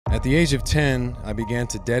At the age of 10, I began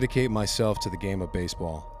to dedicate myself to the game of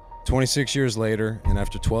baseball. 26 years later, and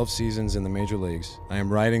after 12 seasons in the major leagues, I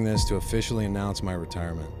am writing this to officially announce my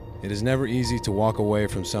retirement. It is never easy to walk away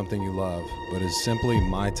from something you love, but it is simply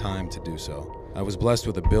my time to do so. I was blessed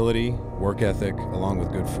with ability, work ethic, along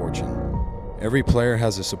with good fortune. Every player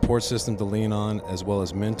has a support system to lean on, as well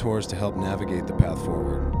as mentors to help navigate the path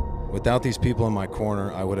forward. Without these people in my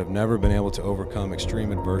corner, I would have never been able to overcome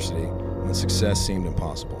extreme adversity when success seemed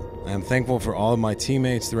impossible. I am thankful for all of my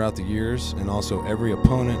teammates throughout the years, and also every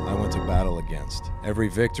opponent I went to battle against. Every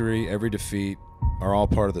victory, every defeat are all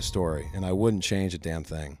part of the story, and I wouldn't change a damn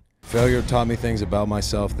thing. Failure taught me things about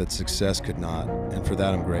myself that success could not, and for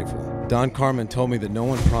that I'm grateful. Don Carmen told me that no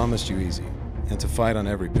one promised you easy, and to fight on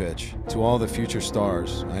every pitch. To all the future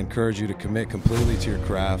stars, I encourage you to commit completely to your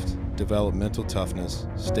craft, develop mental toughness,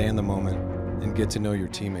 stay in the moment, and get to know your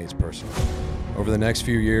teammates personally. Over the next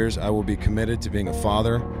few years, I will be committed to being a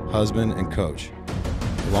father, husband, and coach,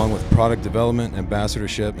 along with product development,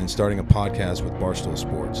 ambassadorship, and starting a podcast with Barstool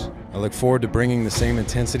Sports. I look forward to bringing the same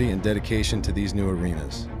intensity and dedication to these new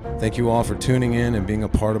arenas. Thank you all for tuning in and being a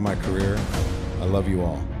part of my career. I love you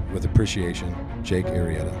all. With appreciation, Jake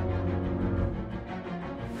Arrieta.